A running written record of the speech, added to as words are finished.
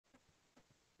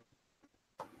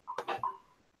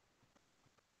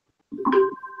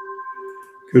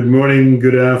Good morning,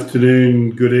 good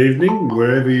afternoon, good evening,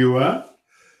 wherever you are.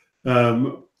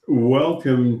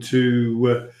 Welcome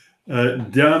to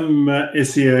Dumb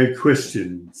SEO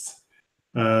Questions.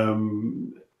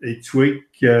 Each week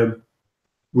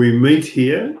we meet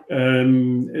here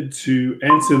to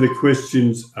answer the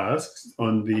questions asked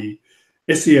on the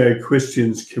SEO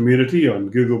Questions community on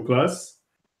Google Plus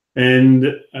and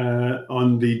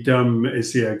on the Dumb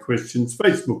SEO Questions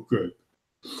Facebook group.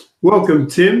 Welcome,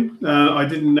 Tim. I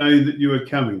didn't know that you were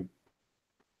coming.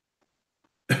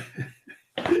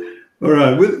 All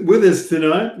right, with us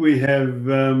tonight we have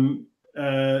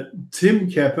Tim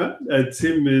Capper.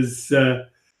 Tim is CEO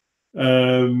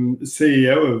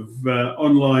of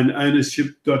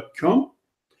onlineownership.com.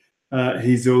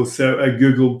 He's also a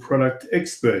Google product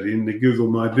expert in the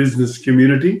Google My Business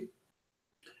community.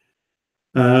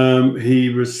 He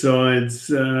resides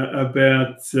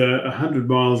about 100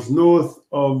 miles north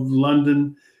of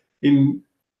London in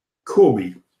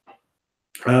Corby.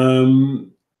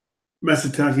 Masataki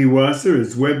Wasa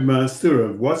is webmaster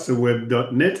of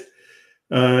wasaweb.net.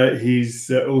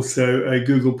 He's also a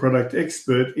Google product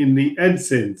expert in the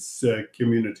AdSense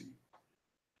community.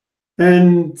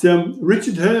 And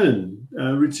Richard Hearn.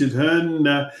 Richard Hearn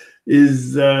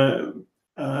is...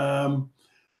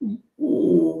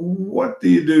 what do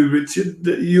you do, Richard?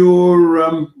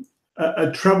 You're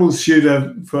a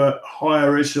troubleshooter for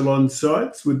higher echelon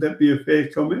sites. Would that be a fair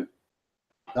comment?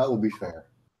 That would be fair.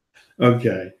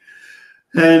 Okay.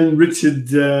 And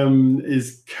Richard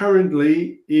is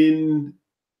currently in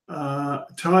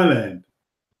Thailand.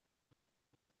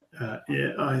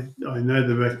 Yeah, I know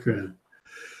the background.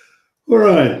 All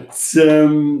right.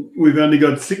 We've only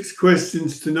got 6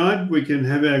 questions tonight. We can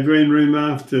have our green room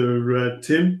after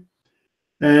Tim.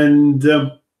 And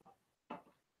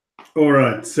all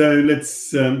right, so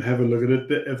let's have a look at it.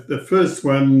 The first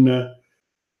one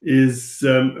is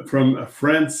from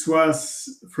Francois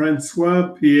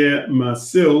Pierre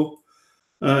Marcel.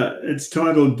 It's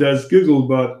titled, "Does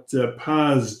Googlebot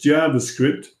parse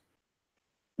JavaScript?"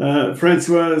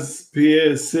 Francois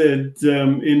Pierre said,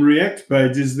 in React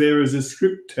pages, there is a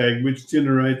script tag which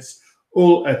generates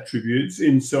all attributes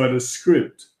inside a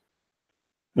script.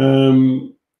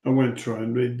 I won't try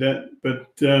and read that,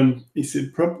 but he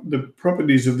said the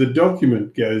properties of the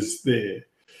document goes there.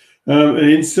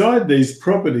 And inside these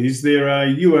properties, there are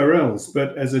URLs,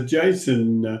 but as a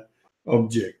JSON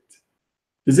object.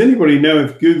 Does anybody know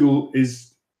if Google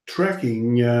is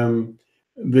tracking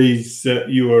these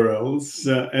URLs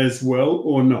as well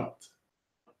or not?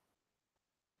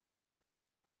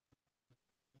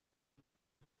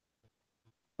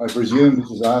 I presume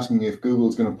this is asking if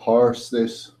Google's going to parse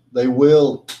this. They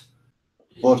will,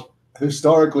 but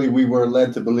historically we were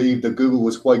led to believe that Google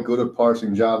was quite good at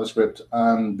parsing JavaScript,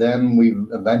 and then we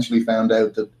eventually found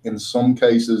out that in some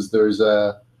cases there's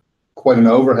quite an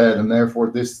overhead, and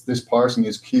therefore this parsing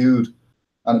is queued,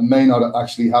 and it may not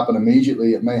actually happen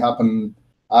immediately. It may happen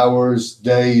hours,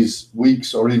 days,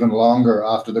 weeks, or even longer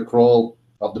after the crawl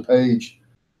of the page.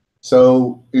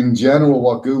 So in general,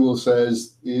 what Google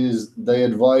says is they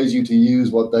advise you to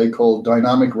use what they call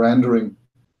dynamic rendering,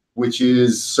 which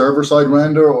is server-side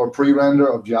render or pre-render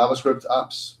of JavaScript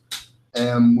apps,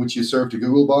 which you serve to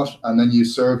Googlebot, and then you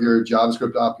serve your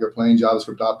JavaScript app, your plain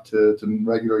JavaScript app, to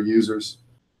regular users.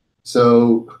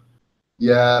 So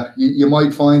yeah, you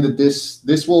might find that this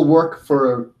will work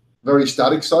for very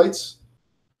static sites,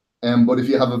 but if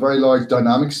you have a very large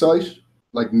dynamic site,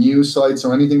 like news sites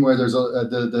or anything where there's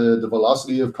the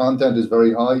velocity of content is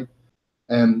very high,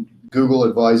 Google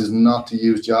advises not to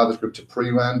use JavaScript to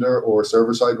pre-render or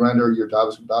server-side render your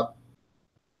JavaScript app.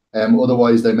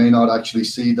 Otherwise, they may not actually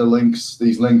see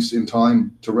these links in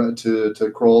time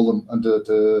to crawl them and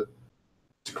to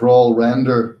crawl,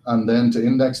 render, and then to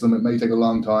index them. It may take a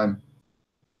long time.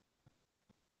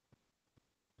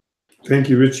 Thank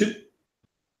you, Richard.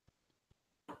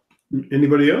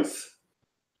 Anybody else?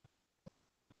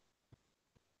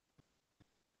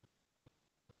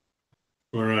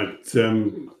 All right.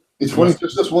 It's funny,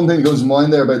 just one thing goes to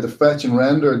mind there about the fetch and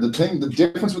render. The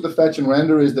difference with the fetch and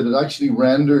render is that it actually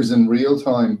renders in real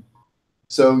time.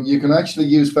 So you can actually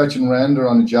use fetch and render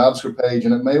on a JavaScript page,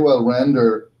 and it may well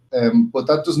render, but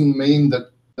that doesn't mean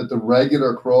that the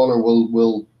regular crawler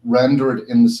will render it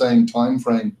in the same time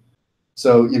frame.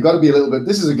 So you've got to be a little bit.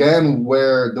 This is again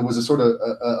where there was a sort of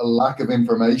a lack of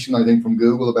information, I think, from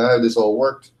Google about how this all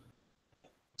worked.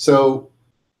 So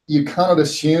you cannot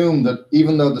assume that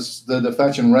even though the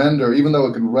fetch and render, even though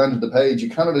it can render the page, you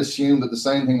cannot assume that the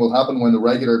same thing will happen when the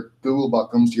regular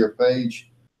Googlebot comes to your page.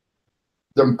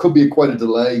 There could be quite a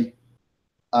delay,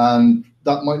 and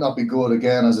that might not be good.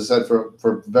 Again, as I said,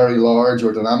 for very large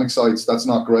or dynamic sites, that's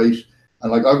not great.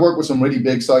 And like, I've worked with some really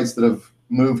big sites that have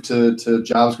moved to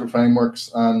JavaScript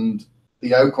frameworks, and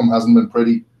the outcome hasn't been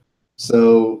pretty.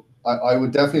 So I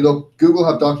would definitely look. Google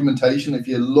have documentation. If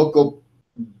you look up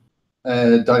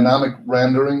dynamic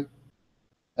rendering,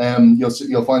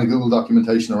 you'll find a Google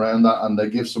documentation around that, and they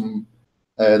give some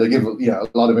a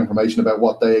lot of information about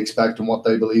what they expect and what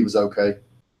they believe is okay.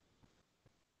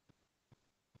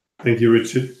 Thank you,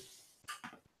 Richard.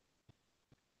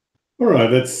 All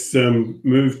right, let's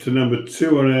move to number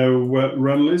 2 on our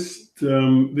run list.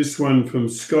 This one from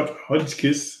Scott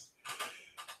Hodgkiss.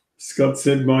 Scott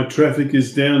said, my traffic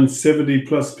is down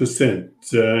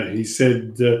 70+%. He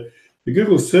said, the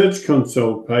Google Search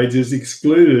Console pages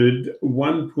excluded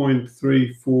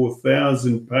 1.34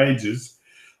 thousand pages.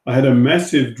 I had a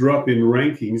massive drop in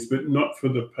rankings, but not for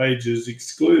the pages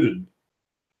excluded.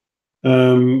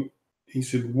 He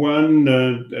said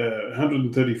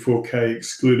 134K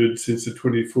excluded since the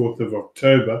 24th of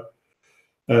October.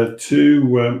 2,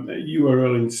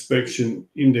 URL inspection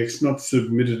index not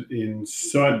submitted in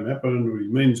sitemap. I don't know what he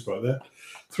means by that.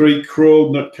 3,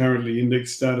 crawled, not currently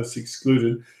indexed, status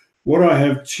excluded. What I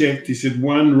have checked, he said,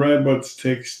 1, robots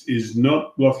text is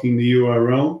not blocking the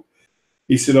URL.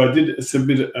 He said, I did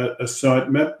submit a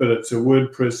sitemap, but it's a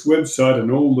WordPress website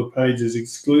and all the pages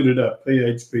excluded are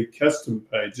PHP custom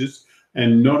pages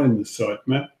and not in the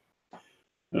sitemap.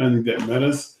 I don't think that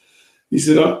matters. He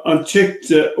said, I've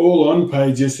checked all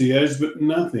on-page SEOs, but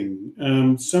nothing.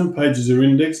 Some pages are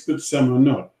indexed, but some are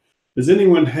not. Has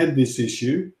anyone had this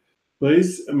issue?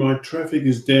 Please, my traffic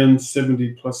is down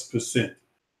 70+%.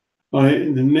 I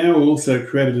now also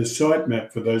created a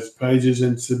sitemap for those pages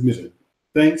and submitted.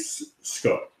 Thanks,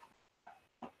 Scott.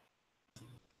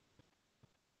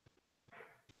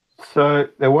 So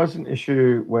there was an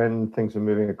issue when things were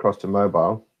moving across to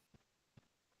mobile.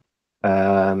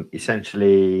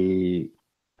 Essentially,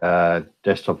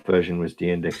 desktop version was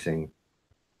de-indexing,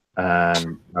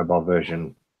 mobile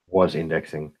version was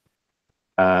indexing.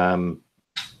 That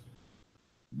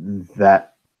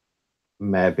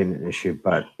may have been an issue,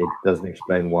 but it doesn't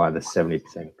explain why the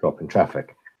 70% drop in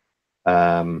traffic.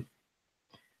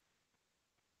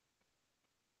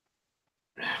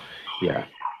 Yeah.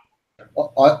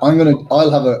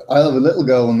 I'll have a little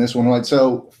go on this one, right?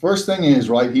 So first thing is,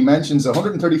 right, he mentions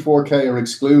 134K are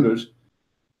excluded,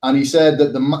 and he said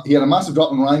that he had a massive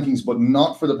drop in rankings, but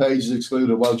not for the pages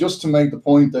excluded. Well, just to make the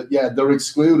point that, yeah, they're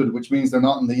excluded, which means they're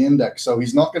not in the index. So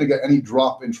he's not going to get any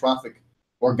drop in traffic,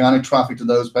 organic traffic to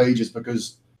those pages,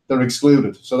 because they're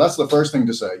excluded. So that's the first thing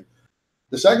to say.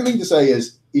 The second thing to say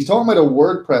is he's talking about a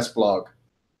WordPress blog.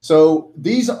 So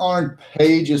these aren't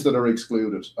pages that are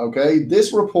excluded, okay?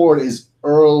 This report is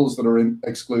URLs that are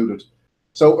excluded.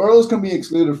 So URLs can be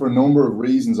excluded for a number of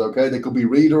reasons, okay? They could be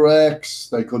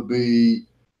redirects, it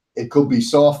could be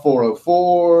soft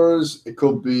 404s, it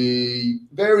could be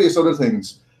various other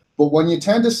things. But when you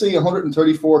tend to see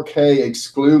 134K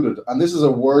excluded, and this is a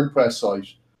WordPress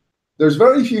site, there's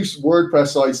very few WordPress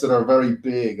sites that are very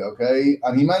big, okay?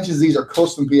 And he mentions these are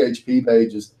custom PHP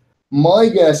pages. My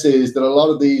guess is that a lot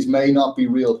of these may not be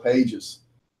real pages,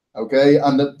 okay?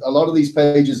 And that a lot of these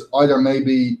pages either may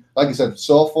be, like I said,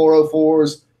 soft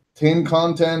 404s, thin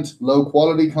content, low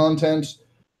quality content.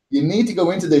 You need to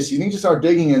go into this. You need to start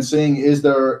digging and seeing, is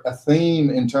there a theme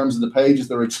in terms of the pages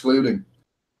they're excluding?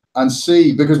 And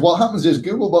see, because what happens is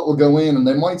Googlebot will go in and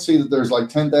they might see that there's like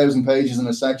 10,000 pages in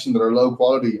a section that are low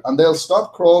quality, and they'll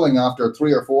stop crawling after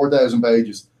 3,000 or 4,000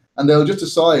 pages. And they'll just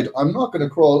decide, I'm not going to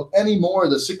crawl any more of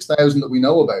the 6,000 that we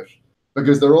know about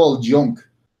because they're all junk.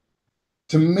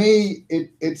 To me,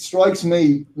 it strikes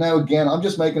me, now again, I'm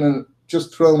just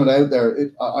just throwing it out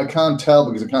there. I can't tell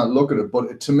because I can't look at it,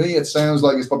 but to me, it sounds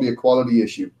like it's probably a quality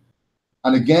issue.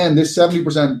 And again, this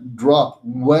 70% drop,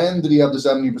 when did he have the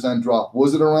 70% drop?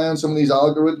 Was it around some of these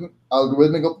algorithmic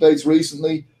updates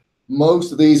recently?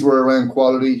 Most of these were around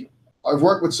quality. I've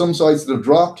worked with some sites that have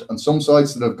dropped and some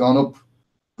sites that have gone up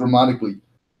dramatically.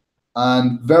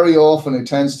 And very often it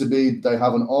tends to be they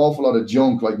have an awful lot of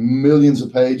junk, like millions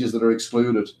of pages that are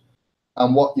excluded.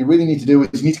 And what you really need to do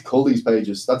is you need to cull these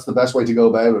pages. That's the best way to go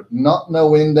about it. Not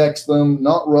no index them,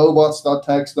 not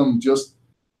robots.txt them, just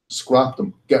scrap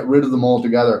them, get rid of them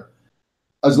altogether,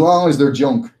 as long as they're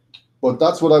junk. But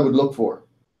that's what I would look for.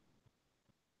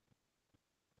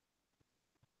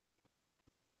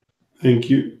 Thank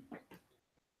you.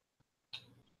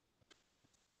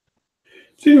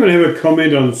 Does anyone have a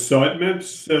comment on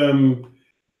sitemaps?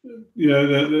 You know,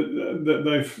 that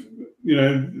they've, you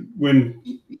know, when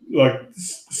like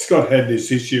Scott had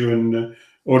this issue and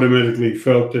automatically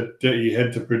felt that he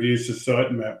had to produce a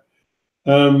sitemap.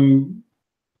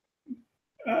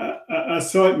 are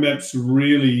sitemaps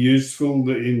really useful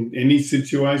in any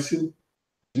situation?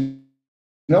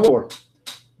 No,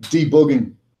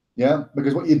 debugging. Yeah,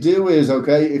 because what you do is,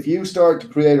 okay, if you start to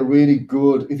create a really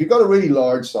good, if you've got a really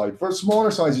large site, for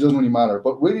smaller sites, it doesn't really matter,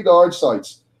 but really large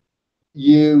sites,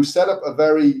 you set up a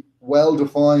very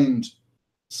well-defined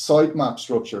sitemap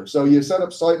structure. So you set up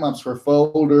sitemaps for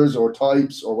folders or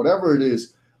types or whatever it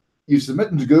is. You submit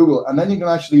them to Google, and then you can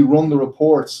actually run the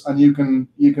reports, and you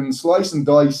can slice and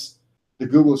dice the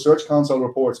Google Search Console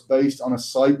reports based on a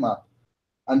sitemap.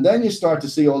 And then you start to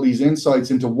see all these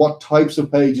insights into what types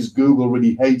of pages Google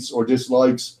really hates or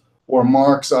dislikes or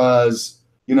marks as,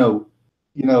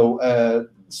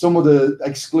 some of the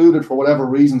excluded for whatever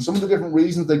reason. Some of the different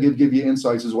reasons they give you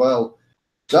insights as well.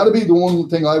 That'd be the one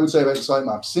thing I would say about the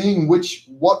sitemap, seeing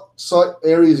what site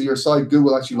areas of your site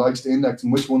Google actually likes to index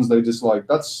and which ones they dislike.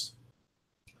 That's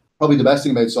probably the best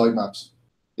thing about sitemaps.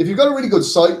 If you've got a really good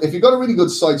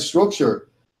site structure,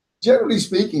 generally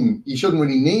speaking, you shouldn't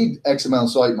really need XML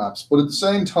sitemaps, but at the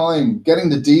same time, getting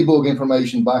the debug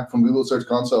information back from Google Search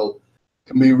Console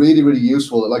can be really, really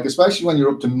useful, like especially when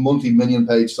you're up to multi-million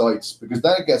page sites, because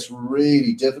then it gets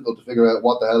really difficult to figure out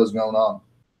what the hell is going on.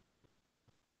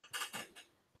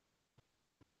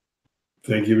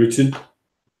 Thank you, Richard.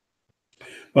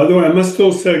 By the way, I must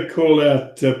also call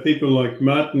out people like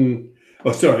Michael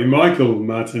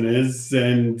Martinez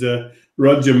and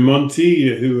Roger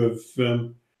Monti, who have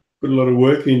put a lot of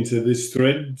work into this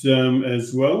thread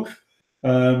as well.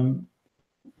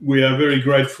 We are very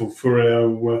grateful for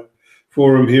our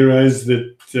forum heroes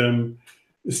that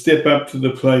step up to the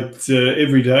plate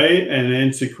every day and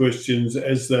answer questions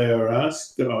as they are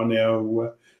asked on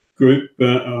our group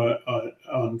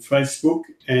on Facebook,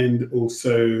 and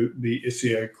also the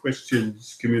SEO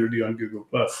Questions community on Google+.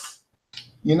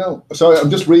 Sorry, I'm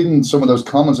just reading some of those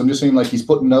comments. I'm just seeing like he's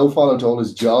put no follow to all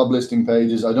his job listing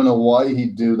pages. I don't know why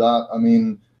he'd do that. I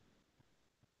mean,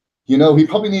 he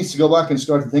probably needs to go back and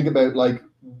start to think about, like,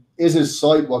 is his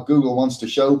site what Google wants to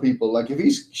show people? Like, if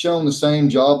he's shown the same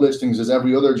job listings as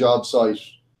every other job site,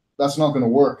 that's not going to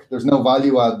work. There's no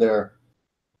value add there.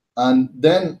 And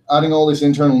then adding all this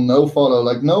internal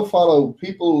no-follow,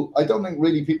 people, I don't think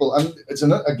really people, and it's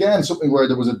again something where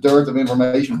there was a dearth of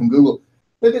information from Google.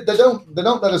 They don't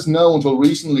let us know until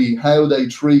recently how they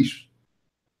treat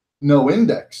no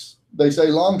index. They say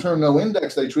long-term no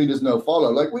index they treat as no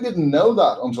follow. Like, we didn't know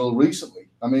that until recently.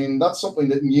 I mean, that's something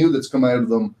that new that's come out of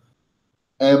them.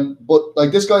 But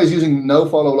like, this guy is using no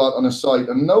follow a lot on his site,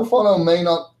 and no follow may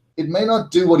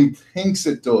not do what he thinks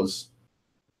it does.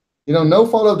 No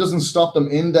follow doesn't stop them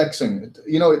indexing.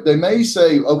 They may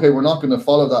say, okay, we're not going to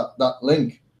follow that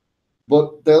link,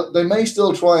 but they may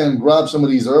still try and grab some of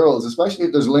these URLs, especially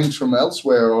if there's links from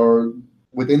elsewhere or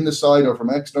within the site or from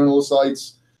external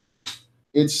sites.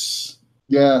 And he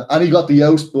got the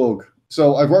Yoast bug.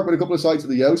 So I've worked with a couple of sites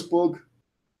with the Yoast bug,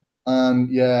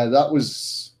 and yeah, that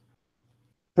was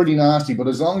pretty nasty. But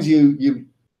as long as you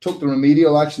took the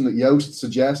remedial action that Yoast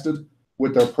suggested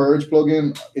with their purge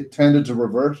plugin, it tended to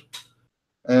revert.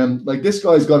 Like, this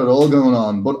guy's got it all going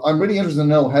on, but I'm really interested to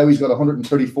know how he's got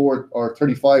 134 or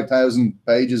 35,000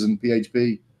 pages in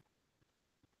PHP.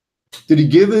 Did he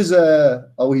give his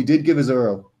he did give his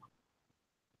URL.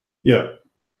 Yeah.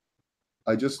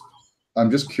 I'm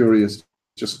just curious,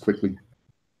 just quickly.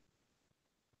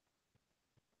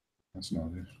 That's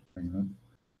not it. Hang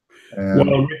on.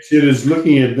 While Richard is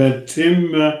looking at that,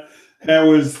 Tim, how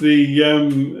was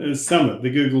the summit, the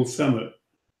Google Summit?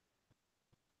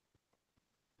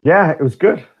 Yeah, it was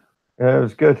good. It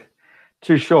was good.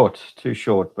 Too short,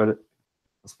 but I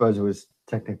suppose it was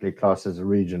technically classed as a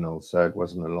regional, so it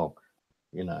wasn't a long,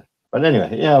 But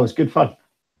anyway, yeah, it was good fun.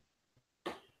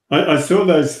 I saw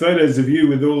those photos of you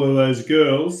with all of those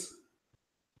girls.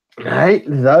 Hey,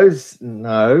 those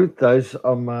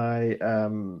are my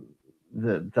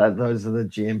those are the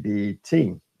GMB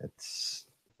team. It's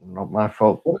not my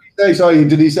fault. What did he say? Sorry,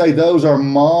 did he say those are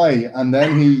my? And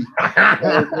then he.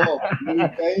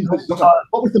 What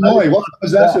was the my? What's the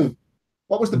possessive?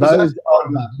 What was the possessive part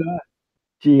of that?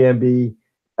 GMB.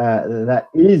 That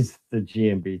is the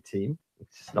GMB team.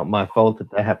 It's not my fault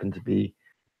that they happen to be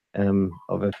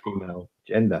of a female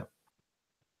gender.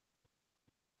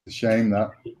 It's a shame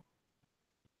that.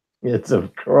 It's a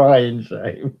crying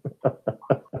shame.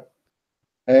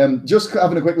 Just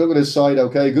having a quick look at his site.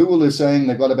 Okay, Google is saying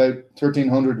they've got about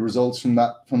 1,300 results from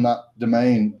that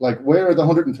domain. Like, where are the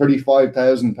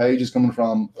 135,000 pages coming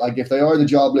from? Like, if they are the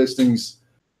job listings,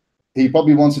 he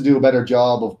probably wants to do a better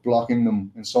job of blocking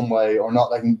them in some way, or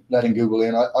not letting Google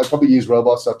in. I'd probably use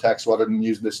robots.txt rather than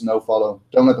use this no follow.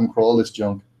 Don't let them crawl this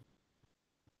junk.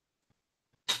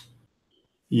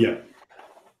 Yeah.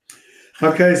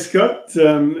 Okay, Scott,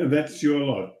 that's your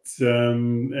lot,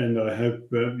 and I hope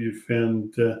you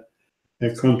found our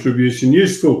contribution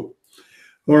useful.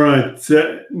 All right,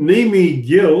 Nimi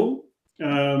Gill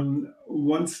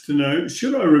wants to know,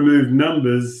 should I remove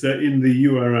numbers in the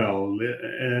URL?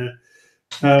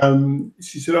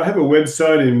 She said, I have a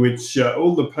website in which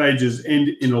all the pages end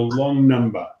in a long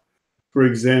number. For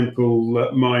example,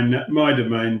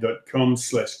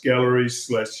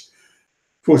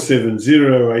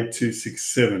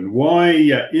 mydomain.com/gallery/4708267. Why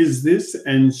is this,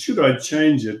 and should I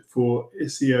change it for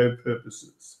SEO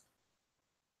purposes?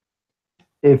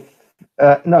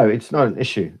 No, it's not an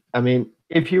issue. I mean,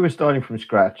 if you were starting from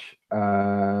scratch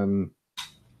and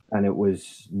it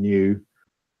was new,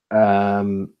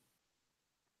 then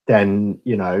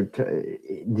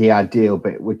the ideal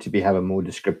bit would to be have a more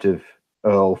descriptive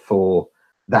URL for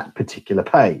that particular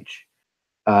page.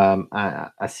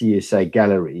 I see you say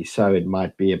gallery, so it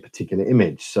might be a particular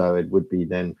image, so it would be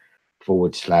then /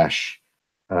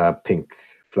 pink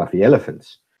fluffy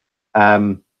elephants.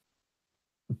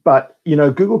 But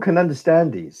Google can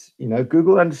understand these.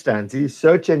 Google understands these.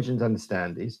 Search engines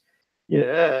understand these.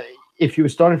 If you were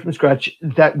starting from scratch,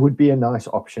 that would be a nice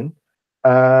option.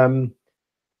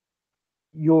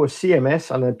 Your CMS,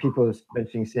 I know people are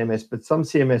mentioning CMS, but some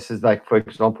CMSs, like for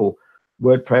example,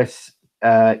 WordPress,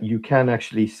 you can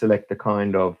actually select the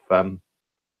kind of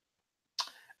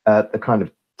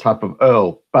type of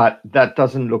URL, but that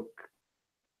doesn't look.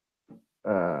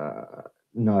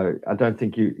 No, I don't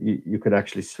think you could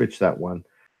actually switch that one.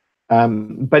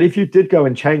 But if you did go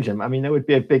and change them, I mean, that would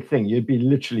be a big thing. You'd be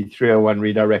literally 301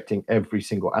 redirecting every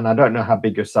single. And I don't know how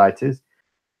big your site is.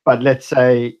 But let's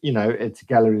say, it's a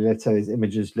gallery. Let's say there's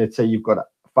images. Let's say you've got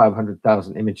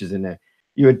 500,000 images in there.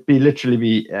 You would be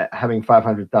literally having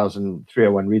 500,000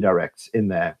 301 redirects in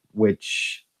there,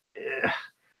 which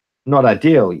not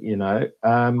ideal,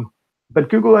 But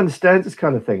Google understands this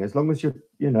kind of thing. As long as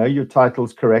your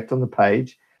title's correct on the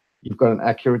page, you've got an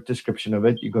accurate description of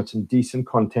it, you've got some decent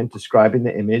content describing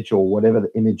the image or whatever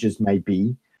the images may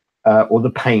be, or the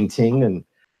painting and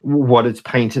what it's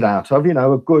painted out of,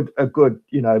 a good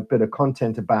bit of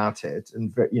content about it,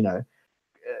 and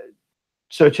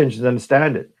search engines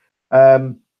understand it. I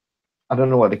don't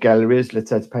know what the gallery is. Let's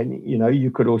say it's painting. You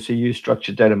could also use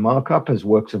structured data markup as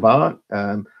works of art,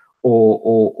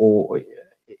 or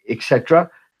etc.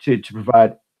 to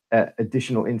provide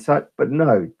additional insight. But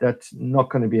no, that's not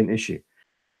going to be an issue.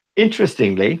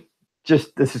 Interestingly,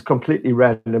 this is completely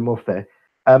random off there.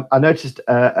 I noticed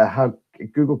how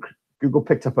Google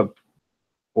picked up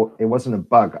or it wasn't a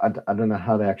bug. I don't know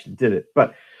how they actually did it,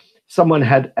 but someone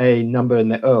had a number in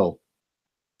the URL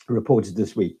reported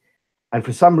this week, and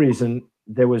for some reason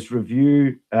there was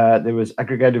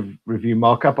aggregated review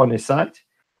markup on his site,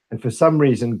 and for some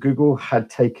reason Google had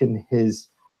taken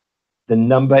the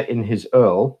number in his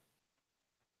URL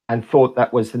and thought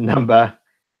that was the number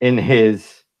in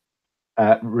his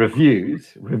review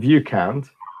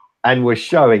count, and was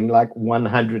showing like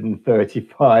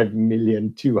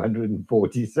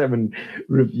 135,247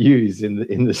 reviews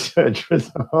in the search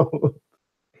result.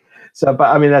 So,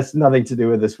 but I mean, that's nothing to do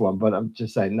with this one, but I'm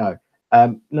just saying, no,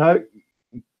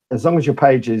 as long as your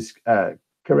page is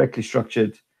correctly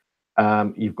structured,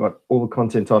 you've got all the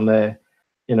content on there,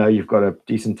 you've got a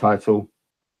decent title,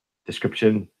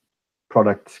 description,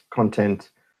 product, content.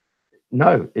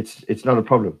 No, it's not a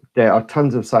problem. There are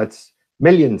tons of sites,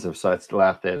 millions of sites still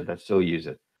out there that still use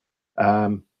it.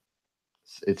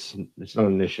 It's not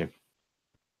an issue.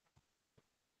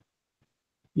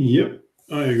 Yep,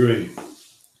 I agree.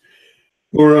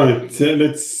 All right,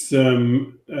 let's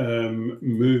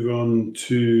move on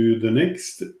to the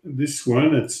next. This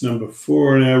one, it's number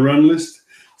 4 on our run list.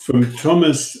 It's from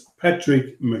Thomas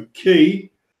Patrick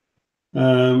McKee,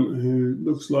 who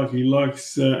looks like he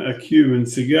likes a Cuban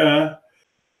cigar.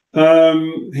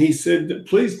 He said,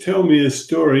 please tell me a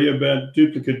story about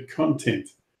duplicate content.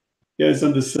 He goes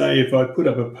on to say, if I put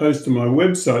up a post on my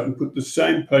website and put the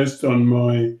same post on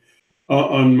my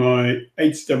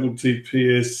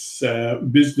https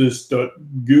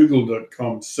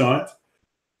business.google.com site,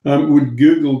 would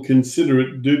Google consider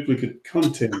it duplicate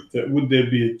content? Would there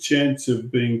be a chance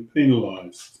of being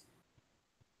penalized?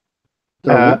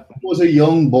 There was a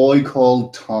young boy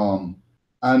called Tom,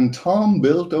 and Tom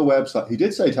built a website. He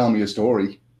did say, tell me a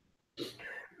story.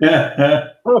 Go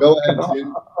ahead,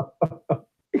 Tim.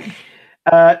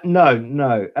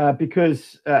 No,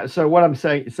 because so what I'm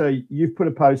saying, so you've put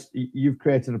a post, you've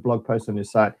created a blog post on your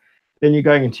site, then you're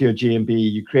going into your GMB,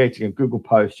 you're creating a Google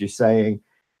post, you're saying,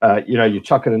 you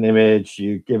chuck in an image,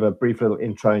 you give a brief little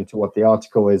intro into what the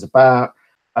article is about,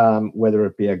 whether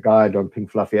it be a guide on pink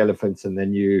fluffy elephants, and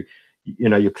then you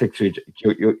your click through,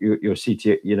 your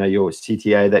CTA, your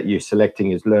CTA that you're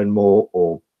selecting is learn more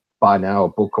or buy now or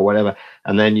book or whatever,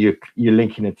 and then you're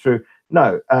linking it through.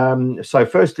 No. So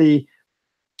firstly,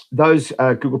 those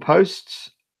Google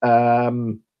posts,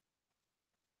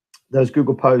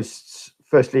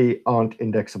 firstly aren't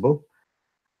indexable.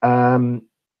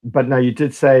 But now you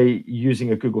did say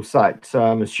using a Google site, so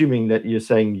I'm assuming that you're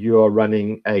saying you are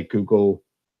running a Google,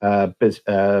 on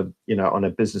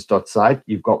a business.site.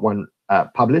 You've got one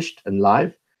published and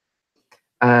live,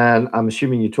 and I'm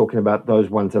assuming you're talking about those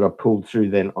ones that are pulled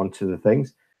through then onto the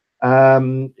things.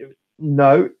 No,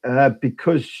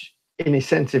 because in a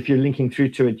sense, if you're linking through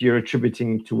to it, you're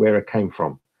attributing to where it came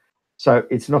from, so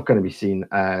it's not going to be seen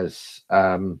as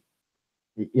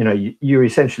you're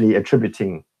essentially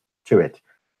attributing to it.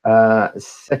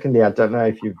 Secondly, I don't know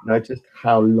if you've noticed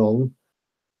how long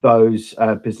those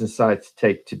business sites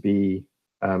take to be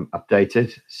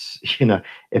updated.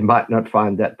 It might not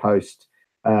find that post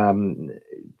for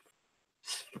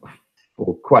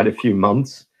quite a few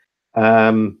months.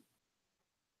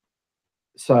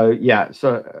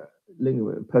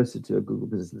 Link posted to a Google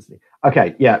business listing.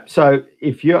 Okay, yeah. So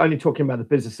if you're only talking about the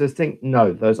business listing,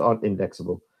 no, those aren't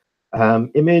indexable.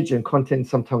 Image and content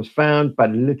sometimes found,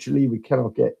 but literally we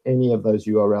cannot get any of those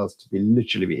URLs to be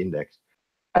literally be indexed.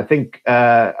 I think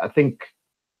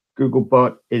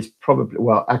Googlebot is probably,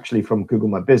 well, actually from Google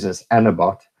My Business and a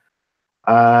bot.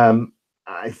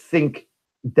 I think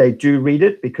they do read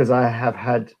it because I have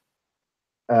had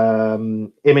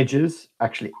images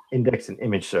actually indexed in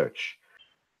image search.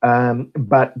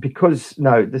 But because it's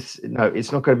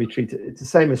not going to be treated. It's the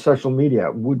same as social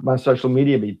media. Would my social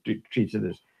media be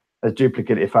treated as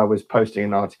duplicate if I was posting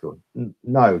an article?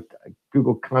 No,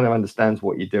 Google kind of understands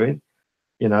what you're doing.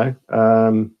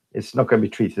 It's not going to be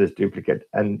treated as duplicate.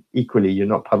 And equally, you're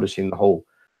not publishing the whole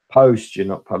post. You're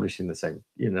not publishing the same,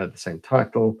 the same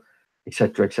title,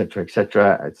 etc., etc.,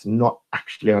 etc. It's not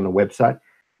actually on a website.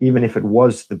 Even if it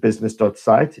was the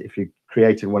business.site, if you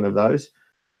created one of those,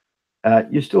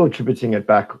 you're still attributing it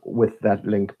back with that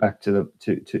link back to the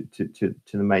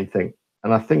main thing.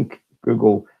 And I think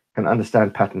Google can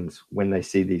understand patterns when they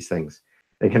see these things.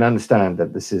 They can understand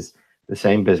that this is the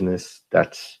same business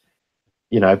that's,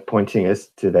 pointing us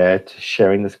to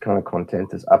sharing this kind of content,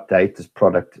 this update, this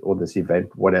product, or this event,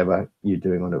 whatever you're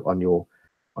doing on your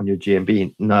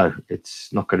GMB. No,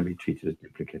 it's not going to be treated as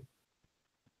duplicate.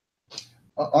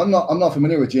 I'm not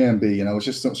familiar with GMB, it's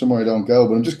just somewhere I don't go,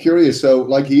 but I'm just curious. So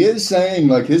like he is saying,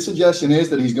 like his suggestion is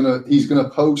that he's gonna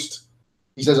post.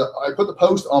 He says, I put the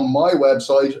post on my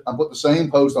website and put the same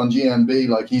post on GMB.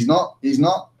 Like he's not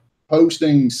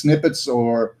posting snippets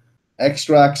or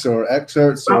extracts or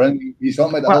excerpts or anything. He's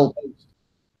talking about the whole post.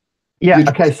 Yeah.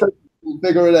 Okay. So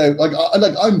figure it out. Like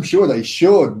I'm sure they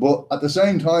should, but at the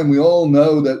same time, we all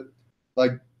know that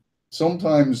like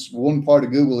sometimes one part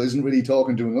of Google isn't really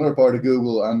talking to another part of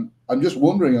Google. And I'm just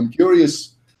wondering, I'm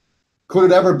curious,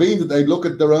 could it ever be that they look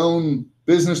at their own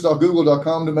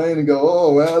business.google.com domain and go,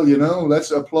 oh, well,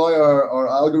 let's apply our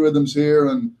algorithms here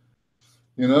and,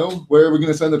 where are we going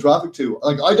to send the traffic to?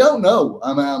 Like, I don't know.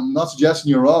 I'm not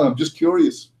suggesting you're wrong. I'm just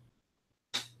curious.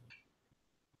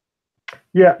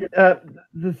 Yeah.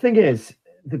 The thing is,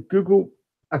 the Google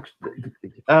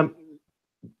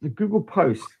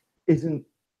post isn't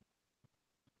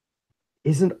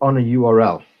on a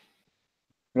URL.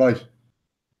 Right.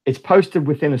 It's posted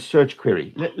within a search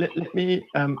query. Let me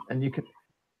and you can.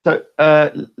 So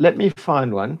let me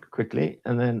find one quickly,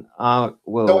 and then I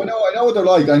will. So I know what they're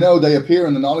like. I know they appear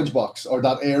in the knowledge box or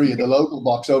that area, the local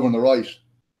box over on the right.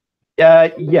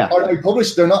 Yeah. Are they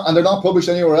published? They're not published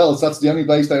anywhere else. That's the only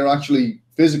place they are actually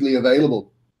physically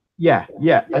available. Yeah.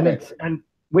 And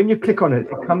when you click on it,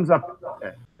 it comes up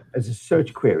as a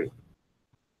search query.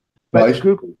 But right.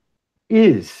 Google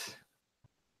is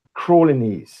crawling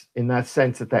these in that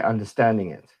sense that they're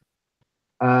understanding it.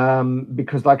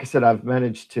 Because like I said, I've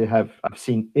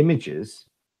seen images,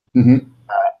 that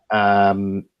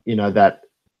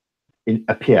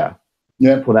appear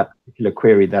for that particular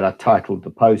query that are titled the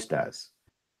post as.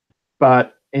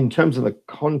 But in terms of the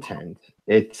content,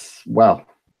 it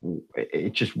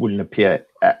just wouldn't appear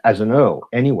as an URL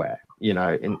anywhere,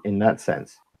 in that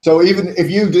sense. So even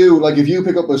if you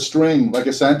pick up a string, like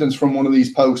a sentence from one of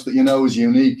these posts that is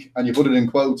unique, and you put it in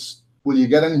quotes, will you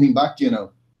get anything back? Do you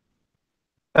know?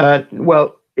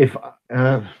 Well, if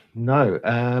no.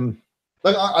 I'm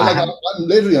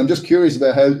just curious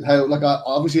about how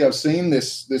obviously I've seen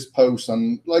this post,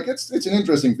 and it's an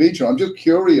interesting feature. I'm just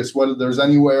curious whether there is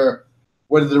any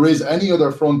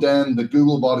other front end that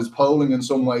Googlebot is polling in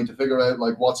some way to figure out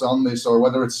what's on this, or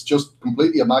whether it's just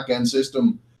completely a back end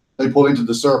system they put into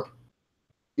the SERP,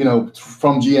 you know,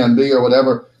 from GMB or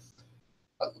whatever.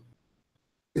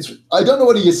 I don't know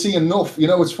whether you see enough. You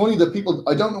know, it's funny that people.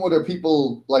 I don't know whether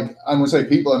people like. I'm gonna say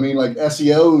people. I mean, like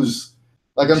SEOs.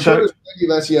 Like I'm sure there's plenty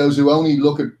of SEOs who only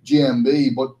look at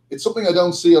GMB, but it's something I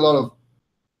don't see a lot of.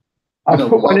 I've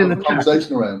put one in the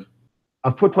conversation around.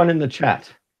 I've put one in the chat.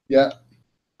 Yeah.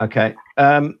 Okay.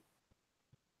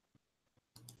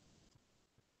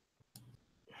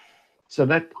 So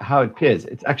that's how it appears.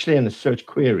 It's actually in a search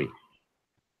query.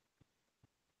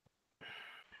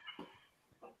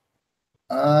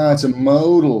 Ah, it's a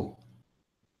modal.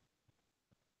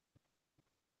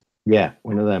 Yeah,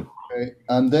 one of them. Okay.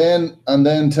 And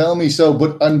then tell me,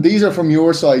 so and these are from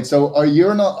your side. So are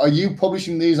you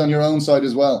publishing these on your own site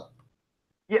as well?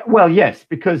 Yeah, well, yes,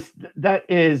 because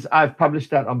I've published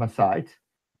that on my site.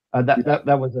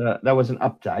 That was an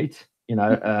update, you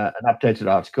know, an updated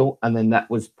article, and then that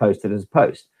was posted as a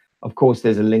post. Of course,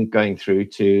 there's a link going through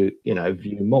to, you know,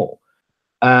 view more.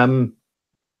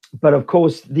 But of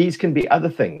course, these can be other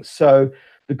things. So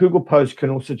the Google post can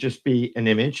also just be an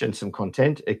image and some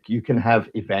content. You can have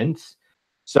events.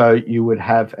 So you would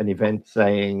have an event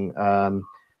saying,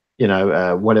 you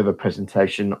know, whatever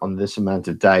presentation on this amount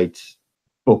of date,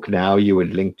 book now. You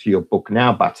would link to your book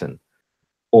now button.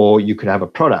 Or you could have a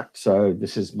product. So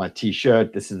this is my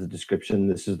T-shirt. This is the description.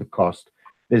 This is the cost.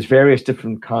 There's various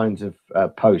different kinds of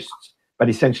posts, but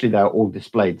essentially they're all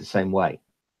displayed the same way.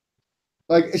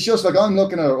 Like, it's just like I'm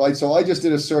looking at it, right? So I just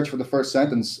did a search for the first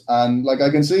sentence, and like I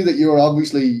can see that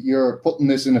you're putting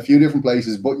this in a few different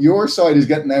places, but your site is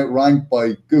getting outranked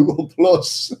by Google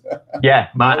Plus. Yeah,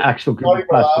 my actual Google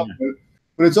Plus. Yeah.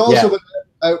 But it's also been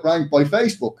outranked by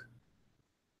Facebook.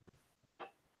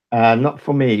 Not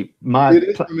for me. It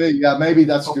is for me. Yeah, maybe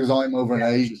that's because I'm over in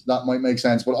Asia. So that might make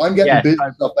sense. But I'm getting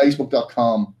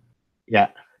business.facebook.com. Yeah.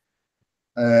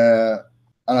 And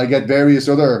I get various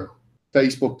other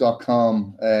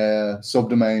facebook.com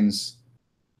subdomains.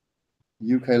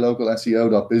 UK local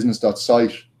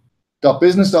SEO.business.site.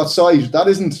 .business.site. That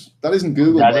isn't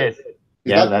Google. That is.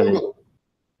 Yeah, that Google? Is.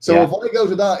 So if I go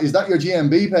to that, is that your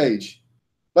GMB page?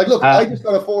 Like, look, I just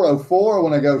got a 404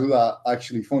 when I go to that.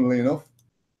 Actually, funnily enough.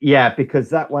 Yeah, because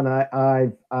that one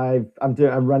I'm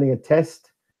running a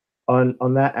test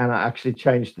on that, and I actually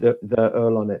changed the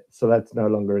URL on it, so that's no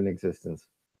longer in existence.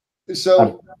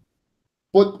 So,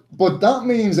 but that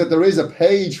means that there is a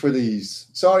page for these.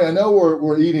 Sorry, I know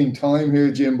we're eating time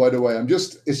here, Jim. By the way,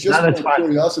 it's just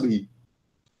curiosity.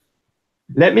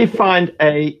 Let me find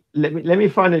a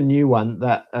new one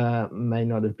that may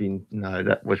not have been. No,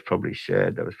 that was probably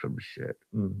shared.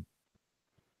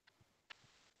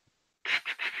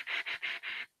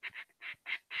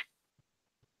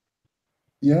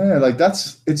 Yeah, like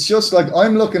it's just like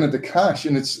I'm looking at the cache,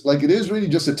 and it's like it is really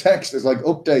just a text. It's like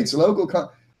updates,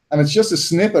 and it's just a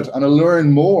snippet and a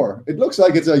learn more. It looks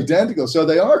like it's identical, so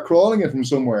they are crawling it from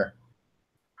somewhere.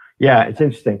 Yeah, it's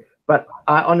interesting, but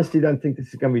I honestly don't think this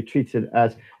is going to be treated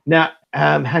as now.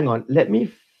 Hang on, let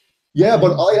me. Yeah,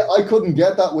 but I couldn't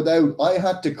get that without. I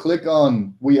had to click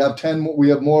on. We have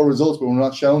more results, but we're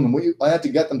not showing them. I had to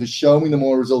get them to show me the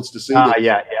more results to see.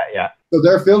 Yeah. So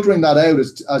they're filtering that out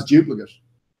as duplicate.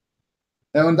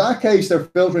 Now, in that case, they're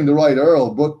filtering the right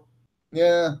URL, but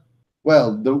yeah,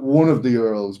 well, one of the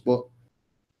URLs, but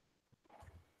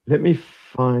let me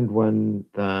find one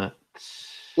that.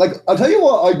 Like, I'll tell you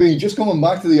what, I'd be just coming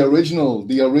back to the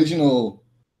original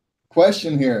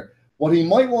question here. What he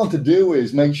might want to do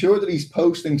is make sure that he's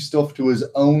posting stuff to his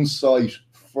own site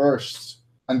first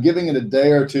and giving it a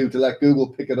day or two to let Google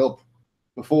pick it up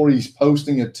before he's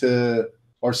posting it to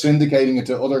or syndicating it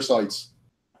to other sites.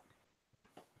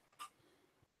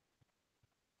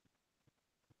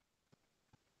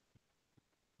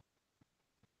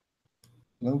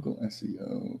 Local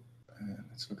SEO.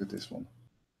 Let's look at this one.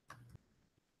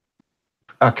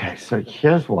 Okay, so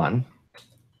here's one.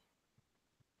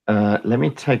 Let me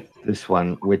take this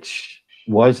one, which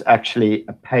was actually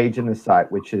a page in the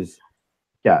site, which is,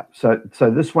 yeah. So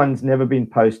this one's never been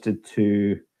posted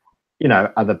to, you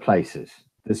know, other places.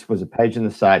 This was a page in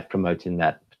the site promoting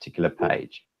that particular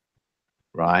page,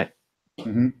 right?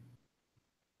 Mm-hmm.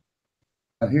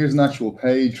 And here's an actual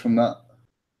page from that.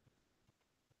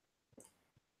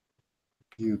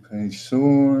 View page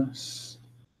source.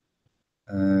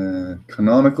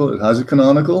 Canonical. It has a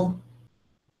canonical.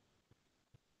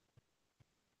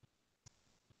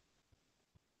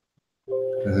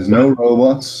 There's no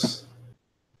robots.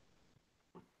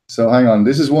 So hang on.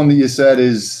 This is one that you said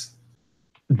is.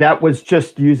 That was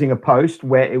just using a post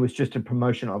where it was just a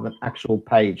promotion of an actual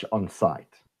page on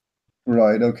site.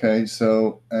 Right. Okay.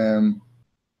 So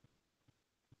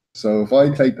if I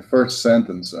take the first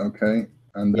sentence, okay.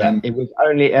 And Yeah, then it was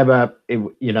only ever,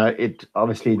 it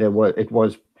obviously it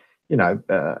was,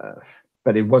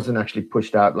 but it wasn't actually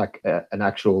pushed out like an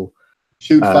actual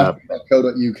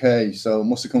shootfactory.co.uk, so it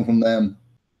must have come from them.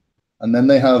 And then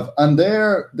they have, and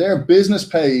their business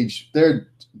page, their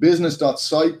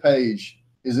business.site page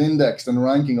is indexed and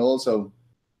ranking also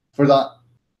for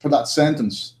that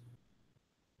sentence.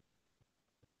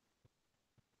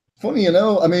 Funny,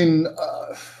 I mean,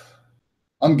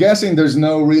 I'm guessing there's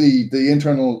no really, the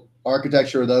internal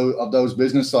architecture of those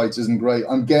business sites isn't great.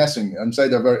 I'm guessing. I'm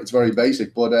saying it's very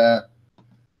basic, but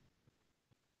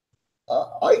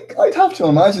I'd have to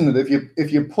imagine that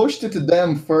if you pushed it to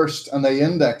them first and they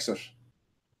index it,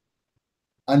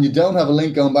 and you don't have a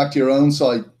link going back to your own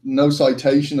site, no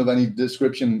citation of any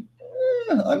description,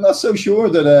 I'm not so sure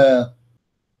that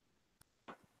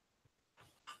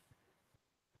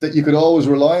that you could always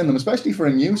rely on them, especially for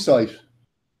a new site.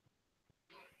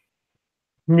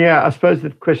 Yeah, I suppose the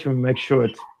question would make sure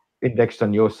it's indexed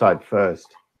on your site first.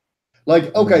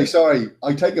 Like, okay, sorry,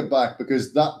 I take it back,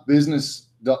 because that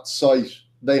business.site,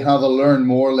 they have a learn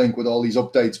more link with all these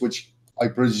updates, which I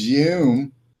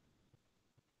presume,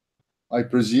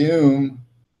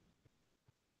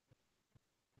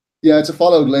 yeah, it's a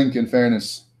followed link, in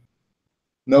fairness.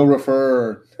 No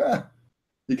refer.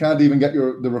 You can't even get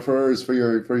the refers for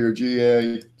your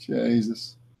GA.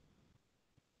 Jesus.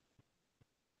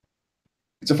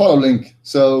 It's a follow link.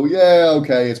 So yeah,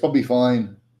 okay, it's probably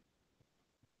fine.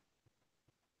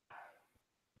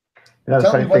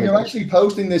 Tell me, when you're actually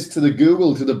posting this to the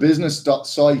Google, to the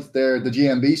business.site there, the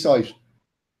GMB site,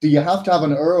 do you have to have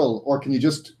an URL, or can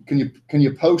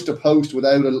you post a post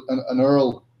without an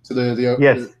URL to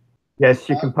the Yes,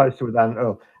 you can post it without an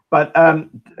URL. But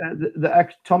the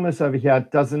Thomas over here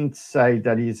doesn't say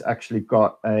that he's actually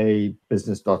got a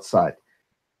business.site.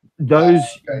 Those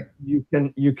you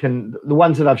can the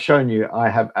ones that I've shown you, I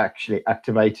have actually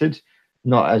activated,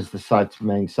 not as the site's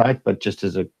main site, but just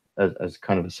as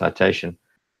kind of a citation.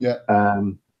 Yeah.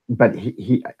 But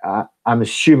I'm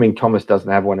assuming Thomas doesn't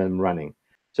have one of them running.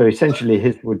 So essentially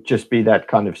his would just be that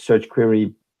kind of search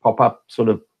query pop-up sort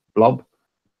of blob.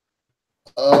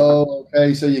 Oh,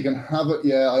 okay. So you can have it.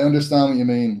 Yeah, I understand what you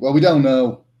mean. Well, we don't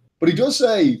know. But he does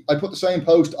say, I put the same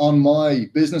post on my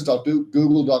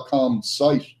business.google.com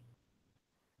site.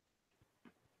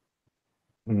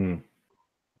 Anyway,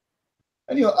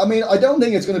 I mean, I don't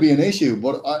think it's going to be an issue,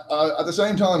 but I at the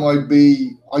same time,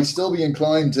 I'd still be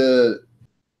inclined to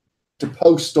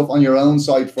post stuff on your own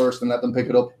site first and let them pick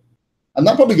it up. And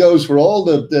that probably goes for all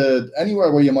the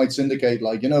anywhere where you might syndicate.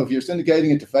 Like, if you're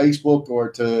syndicating it to Facebook or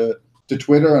to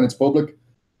Twitter and it's public,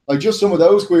 like just some of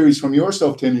those queries from your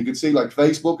stuff, Tim, you can see like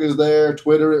Facebook is there,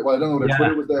 Twitter. Well, I don't know whether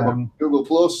Twitter was there, but Google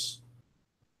Plus.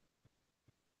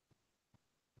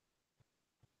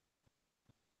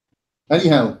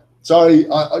 Anyhow, sorry,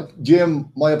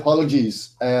 Jim, my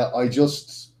apologies. I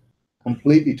just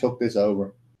completely took this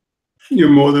over. You're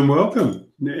more than welcome.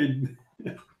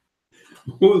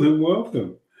 More than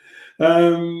welcome.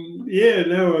 Yeah,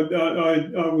 no,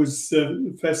 I was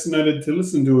fascinated to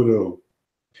listen to it all.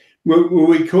 Will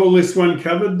we call this one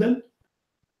covered then?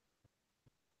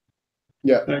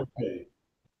 Yeah. Okay.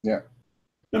 Yeah.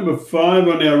 Number 5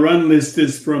 on our run list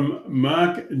is from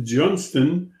Mark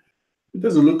Johnston. It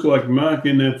doesn't look like Mark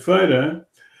in that photo.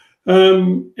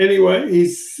 Anyway,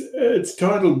 it's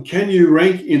titled, "Can you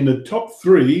rank in the top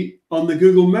 3 on the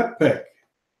Google Map Pack?"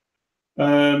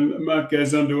 Mark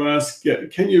goes on to ask,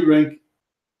 can you rank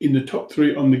in the top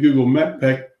 3 on the Google Map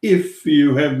Pack if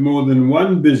you have more than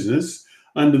one business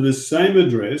under the same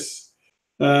address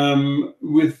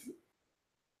with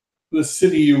the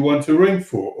city you want to rank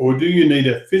for? Or do you need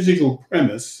a physical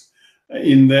premise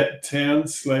in that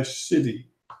town/city?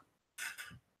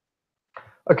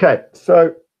 Okay,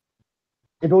 so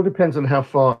it all depends on how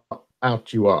far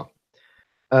out you are.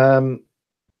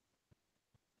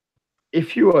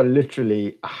 If you are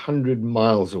literally 100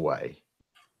 miles away,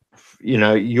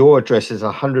 your address is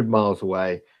 100 miles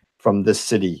away from this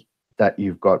city that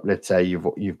you've got. Let's say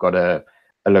you've got a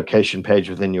location page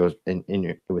within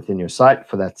your site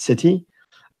for that city,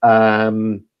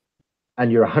 and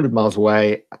you're 100 miles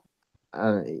away.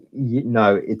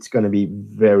 It's going to be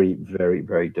very, very,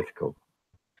 very difficult.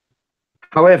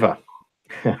 However,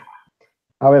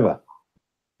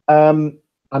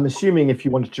 I'm assuming if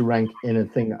you wanted to rank in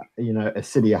a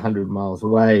city 100 miles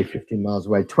away, 15 miles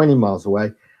away, 20 miles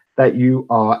away, that you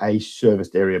are a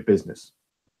serviced area business,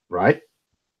 right?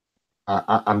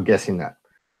 I'm guessing that.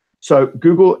 So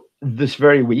Google this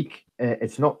very week,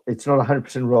 it's not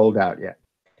 100% rolled out yet.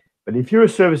 But if you're a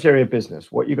service area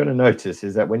business, what you're going to notice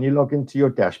is that when you log into your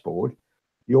dashboard,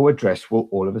 your address will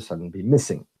all of a sudden be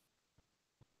missing.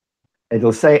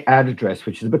 it'll say add address,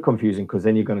 which is a bit confusing because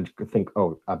then you're going to think,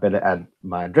 oh, I better add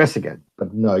my address again.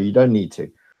 But no, you don't need to.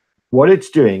 What it's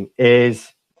doing is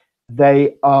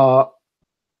they are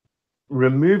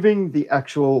removing the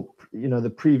actual, the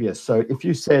previous. So if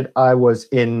you said I was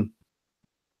in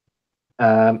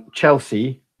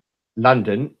Chelsea,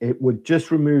 London, it would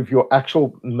just remove your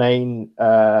actual main,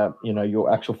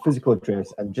 your actual physical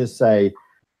address and just say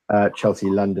Chelsea,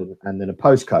 London, and then a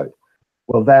postcode.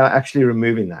 Well, they're actually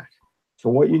removing that. So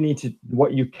what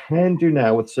you can do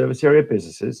now with service area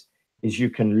businesses is you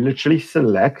can literally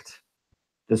select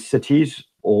the cities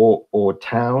or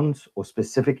towns or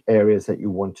specific areas that you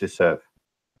want to serve,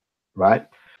 right?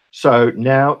 So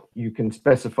now you can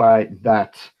specify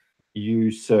that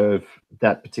you serve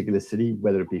that particular city,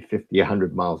 whether it be 50,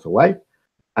 100 miles away,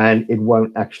 and it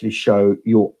won't actually show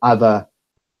your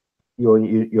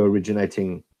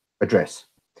originating address.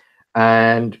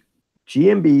 And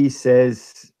GMB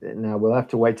says, now we'll have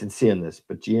to wait and see on this,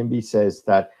 but GMB says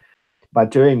that by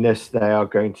doing this, they are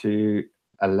going to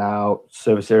allow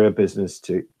service area business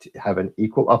to have an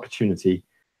equal opportunity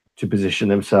to position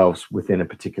themselves within a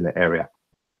particular area.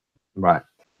 Right.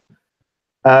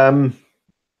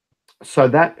 So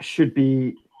that should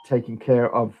be taking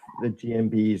care of the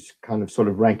GMB's kind of sort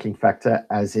of ranking factor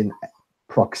as in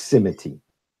proximity.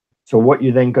 So what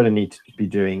you're then going to need to be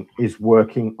doing is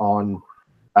working on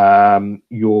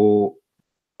your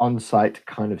on-site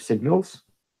kind of signals.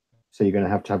 So you're going to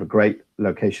have a great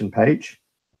location page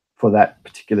for that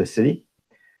particular city.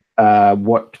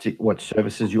 What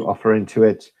services you offer into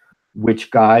it,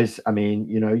 which guys. I mean,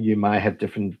 you might have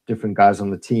different guys on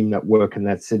the team that work in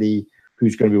that city.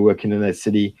 Who's going to be working in that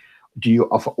city? Do you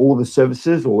offer all the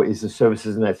services, or is the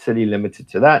services in that city limited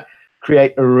to that?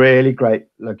 Create a really great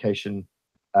location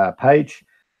page.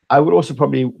 I would also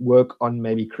probably work on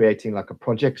maybe creating like a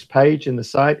projects page in the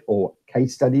site, or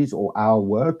case studies, or our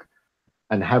work,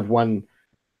 and have one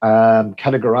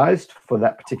categorized for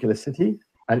that particular city.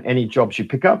 And any jobs you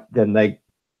pick up, then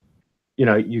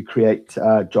you create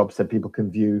jobs that people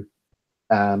can view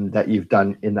that you've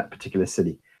done in that particular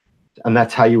city. And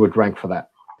that's how you would rank for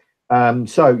that.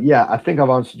 So yeah, I think I've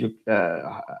answered you.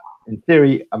 In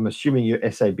theory, I'm assuming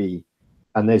you're SAB,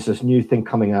 and there's this new thing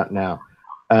coming out now.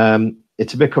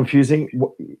 It's a bit confusing.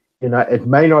 It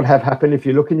may not have happened. If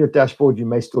you look in your dashboard, you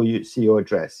may still see your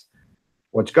address.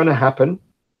 What's going to happen,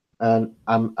 and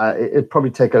it'd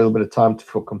probably take a little bit of time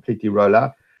for completely roll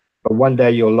out, but one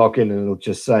day you'll log in and it'll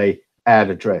just say add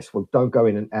address. Well, don't go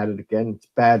in and add it again. It's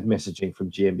bad messaging from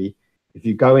GMB. If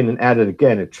you go in and add it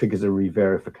again, it triggers a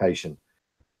re-verification.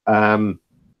 They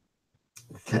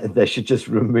should just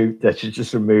remove that.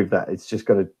 It's just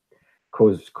going to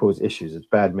cause issues. It's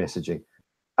bad messaging.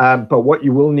 But what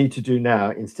you will need to do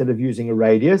now, instead of using a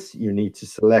radius, you need to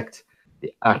select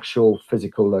the actual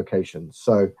physical location.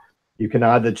 So you can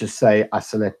either just say, I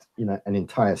select, an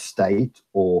entire state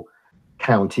or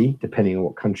county, depending on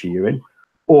what country you're in,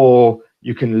 or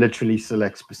you can literally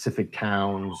select specific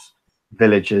towns,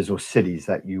 villages, or cities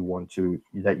that you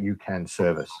can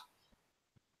service.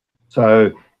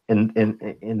 So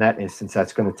in that instance,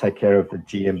 that's going to take care of the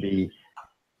GMB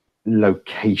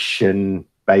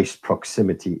location-based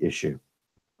proximity issue,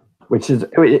 which is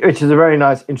a very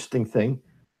nice, interesting thing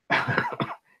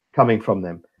coming from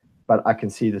them. But I can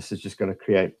see this is just going to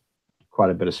create quite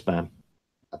a bit of spam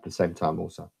at the same time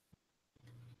also.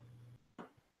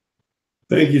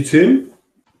 Thank you, Tim.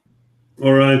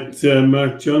 All right,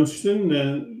 Mark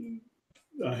Johnston,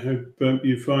 I hope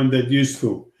you find that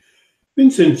useful.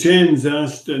 Vincent Chan's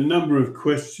asked a number of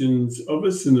questions of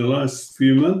us in the last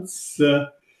few months.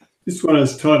 This one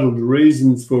is titled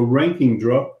Reasons for Ranking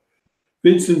Drop.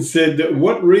 Vincent said,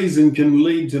 what reason can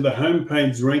lead to the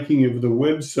homepage ranking of the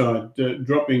website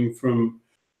dropping from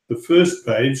the first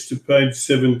page to page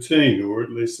 17, or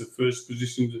at least the first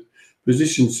position to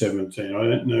position 17? I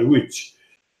don't know which.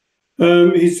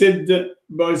 He said that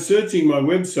by searching my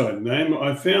website name,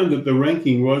 I found that the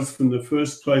ranking was from the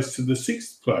first place to the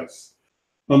 6th place.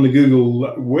 On the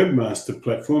Google Webmaster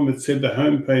Platform, it said the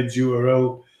homepage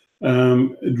URL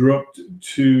dropped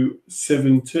to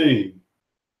 17.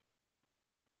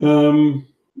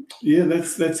 Yeah,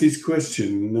 that's his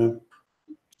question.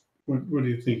 What do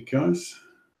you think, guys?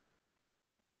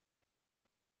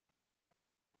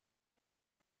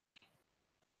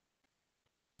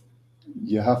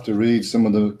 You have to read some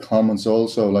of the comments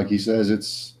also. Like he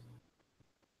says,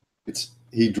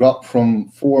 he dropped from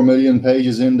 4 million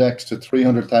pages indexed to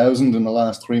 300,000 in the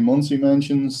last 3 months, he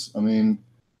mentions. I mean,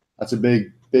 that's a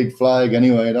big flag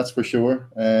anyway, that's for sure.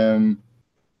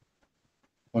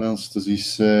 What else does he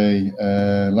say?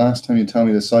 Last time you told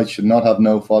me the site should not have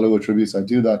no follow attributes. I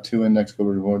do that too. Index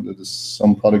cover report. There's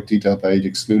some product detail page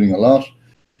excluding a lot.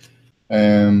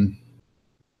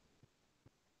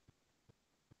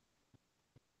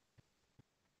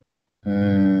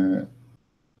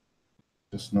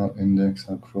 Just not index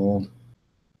or crawled.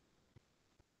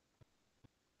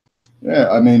 Yeah,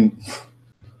 I mean,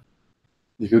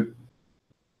 you could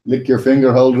lick your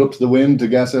finger, hold it up to the wind to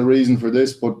guess a reason for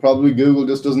this, but probably Google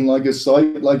just doesn't like his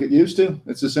site like it used to.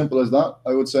 It's as simple as that,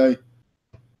 I would say.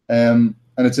 And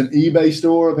it's an eBay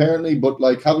store apparently, but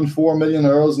like having 4 million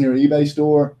euros in your eBay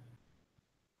store,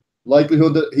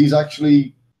 likelihood that he's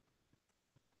actually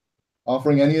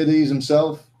offering any of these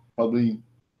himself, probably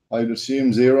I'd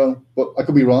assume 0, but I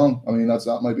could be wrong. I mean,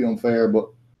 that might be unfair, but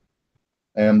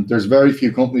there's very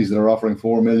few companies that are offering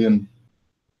 4 million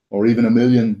or even 1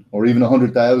 million or even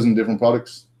 100,000 different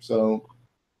products. So,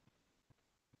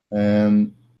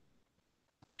 so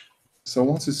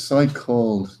what's his site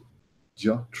called?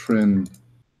 Jotrin.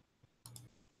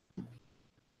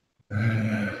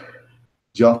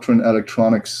 Jotrin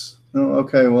Electronics. Oh,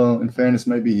 okay. Well, in fairness,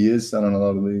 maybe he is selling a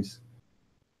lot of these.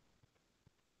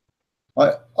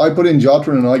 I put in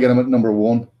Jotrin and I get him at number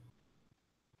 1.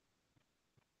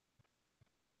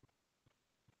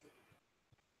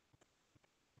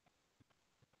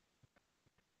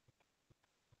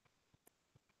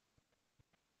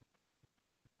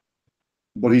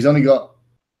 But he's only got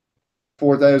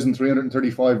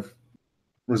 4,335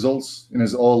 results in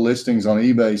his all listings on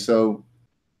eBay. So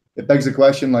it begs the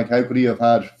question, like, how could he have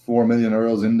had 4 million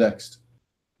euros indexed?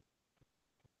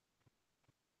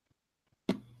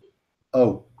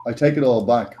 Oh, I take it all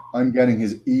back. I'm getting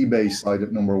his eBay site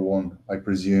at number 1, I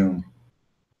presume.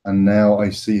 And now I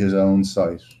see his own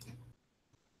site.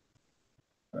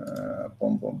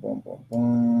 Bum, bum, bum, bum,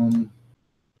 bum.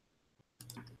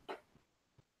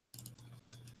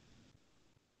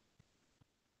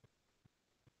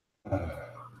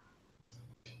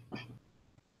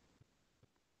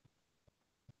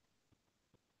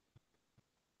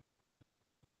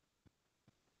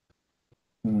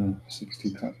 Uh,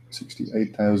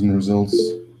 68,000 results.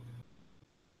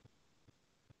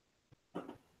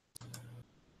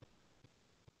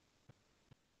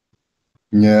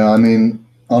 Yeah, I mean,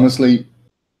 honestly,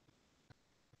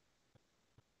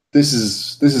 this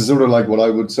is sort of like what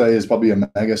I would say is probably a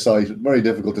mega site. Very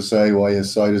difficult to say why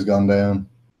his site has gone down.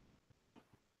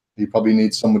 He probably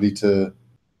needs somebody to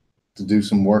do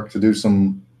some work,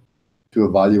 to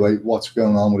evaluate what's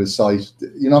going on with his site.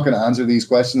 You're not going to answer these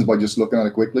questions by just looking at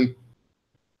it quickly.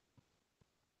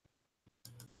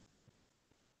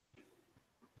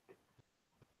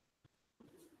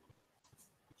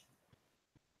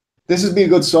 This would be a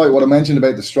good site. What I mentioned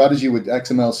about the strategy with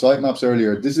XML sitemaps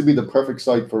earlier, this would be the perfect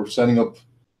site for setting up a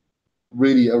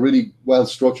really well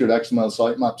structured XML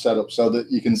sitemap setup so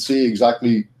that you can see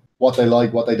exactly what they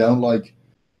like, what they don't like.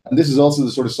 And this is also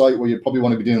the sort of site where you probably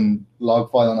want to be doing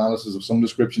log file analysis of some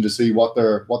description to see what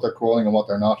they're crawling and what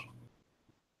they're not.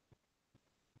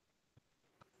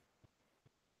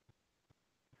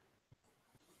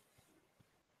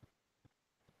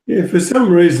 Yeah, for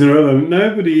some reason or other,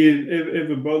 nobody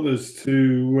ever bothers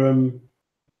to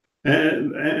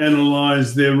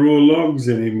analyze their raw logs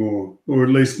anymore, or at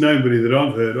least nobody that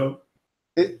I've heard of.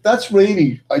 That's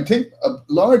really, I think a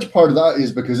large part of that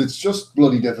is because it's just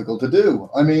bloody difficult to do.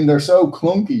 I mean, they're so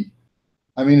clunky.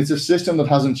 I mean, it's a system that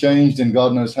hasn't changed in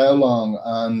God knows how long.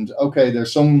 And okay,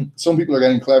 there's some people are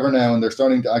getting clever now and they're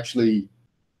starting to actually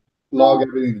log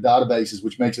everything to databases,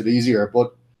 which makes it easier.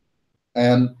 But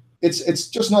it's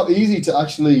just not easy to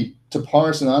actually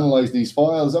parse and analyze these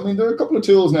files. I mean, there are a couple of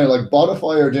tools now, like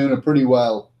Botify are doing it pretty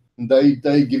well, and they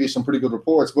give you some pretty good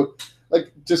reports. But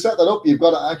like to set that up, you've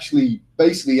got to actually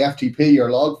basically FTP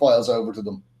your log files over to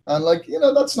them, and like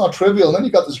that's not trivial. And then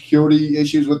you've got the security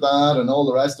issues with that and all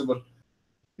the rest of it.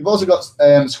 You've also got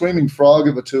Screaming Frog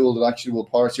of a tool that actually will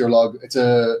parse your log. It's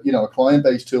a a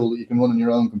client-based tool that you can run on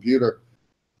your own computer,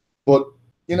 but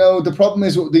the problem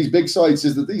is with these big sites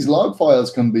is that these log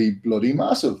files can be bloody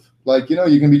massive. Like, you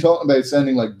can be talking about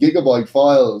sending like gigabyte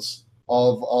files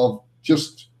of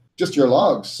just your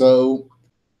logs. So,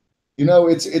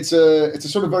 it's a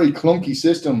sort of very clunky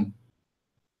system.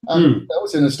 And that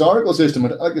was an historical system.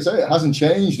 Like I say, it hasn't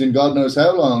changed in God knows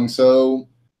how long. So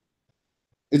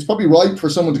it's probably right for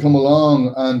someone to come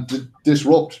along and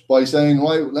disrupt by saying,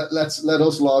 right, let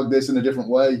us log this in a different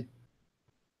way.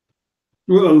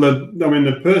 Well,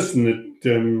 the person that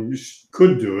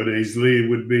could do it easily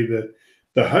would be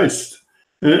the host.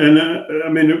 And I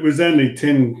mean, it was only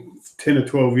 10 or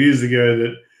 12 years ago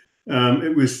that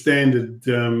it was standard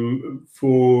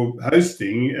for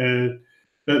hosting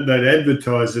they'd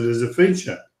advertise it as a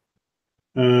feature.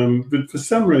 But for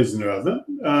some reason or other,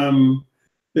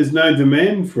 there's no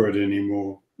demand for it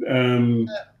anymore.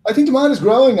 I think demand is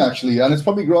growing, actually, and it's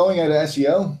probably growing out of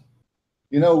SEO.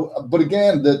 You know, but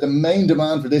again, the main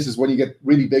demand for this is when you get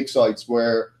really big sites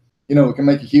where, you know, it can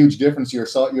make a huge difference to your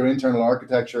site, your internal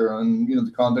architecture, and, you know,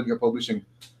 the content you're publishing.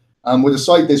 With a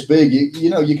site this big, you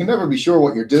know, you can never be sure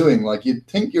what you're doing. Like, you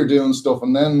think you're doing stuff,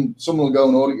 and then someone will go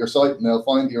and audit your site, and they'll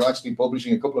find that you're actually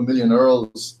publishing a couple of million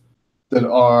URLs that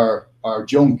are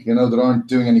junk, you know, that aren't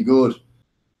doing any good.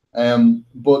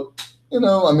 But, you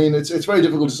know, I mean, it's very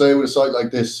difficult to say with a site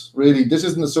like this. Really, this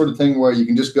isn't the sort of thing where you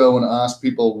can just go and ask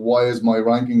people, why is my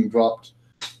ranking dropped?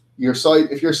 Your site,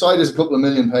 if your site is a couple of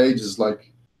million pages,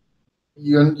 like,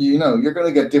 you're going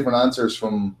to get different answers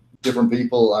from different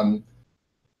people, and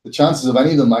the chances of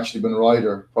any of them actually being right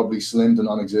are probably slim to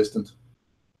non-existent.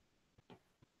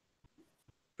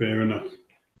 Fair enough.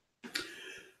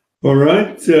 All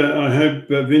right. I hope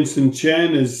Vincent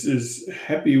Chan is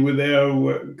happy with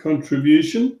our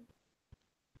contribution.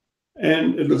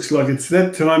 And it looks like it's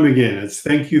that time again. It's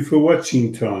thank you for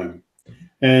watching time.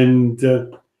 And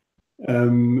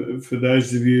for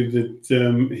those of you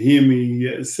that hear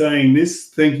me saying this,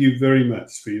 thank you very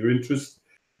much for your interest.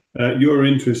 Your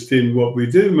interest in what we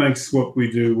do makes what we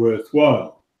do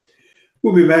worthwhile.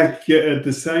 We'll be back at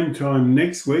the same time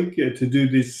next week to do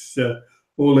this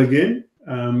all again.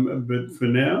 But for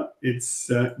now,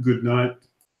 it's good night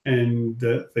and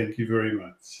thank you very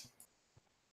much.